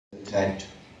threat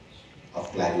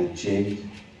of climate change,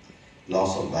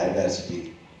 loss of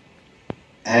biodiversity,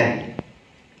 and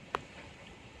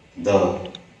the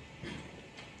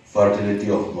fertility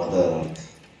of Mother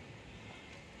Earth,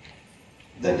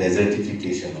 the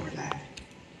desertification of land.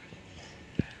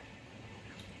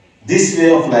 This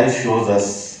way of life shows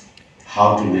us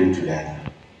how to live together.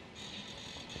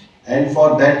 And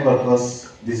for that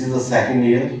purpose, this is the second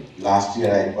year. Last year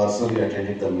I personally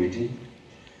attended the meeting.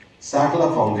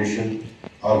 Sankala Foundation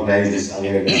organized this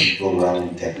awareness program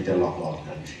in capital of our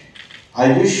country.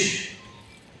 I wish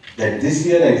that this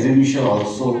year exhibition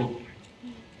also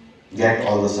get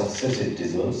all the success it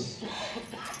deserves,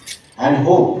 and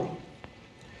hope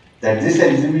that this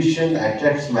exhibition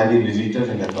attracts many visitors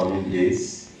in the coming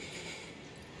days.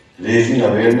 Raising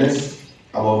awareness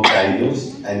about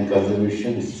tigers and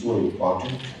conservation is so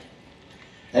important,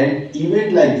 and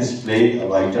events like this play a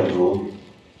vital role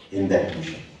in that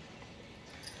mission.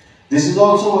 This is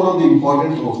also one of the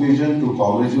important occasions to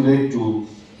congratulate to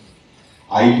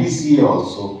IBCA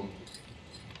also,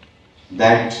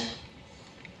 that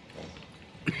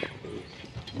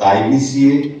the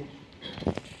IBCA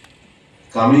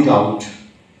coming out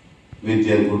with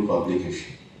their good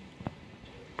publication,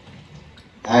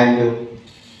 and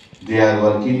they are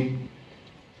working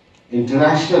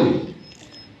internationally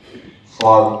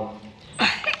for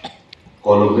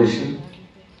collaboration,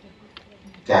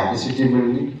 capacity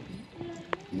building,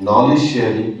 knowledge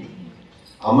sharing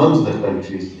amongst the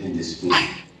countries in this field.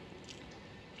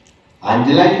 I am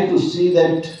delighted to see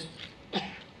that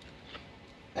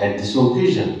at this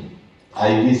occasion,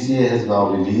 IBCA has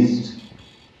now released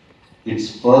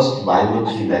its first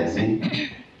bi-monthly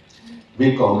magazine.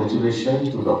 Big congratulations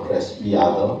to Dr. S.P.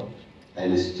 Yadav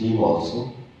and his team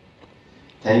also.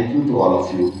 Thank you to all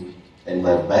of you, and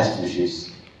my best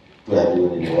wishes to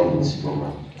everyone involved in this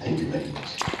program. Thank you very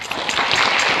much.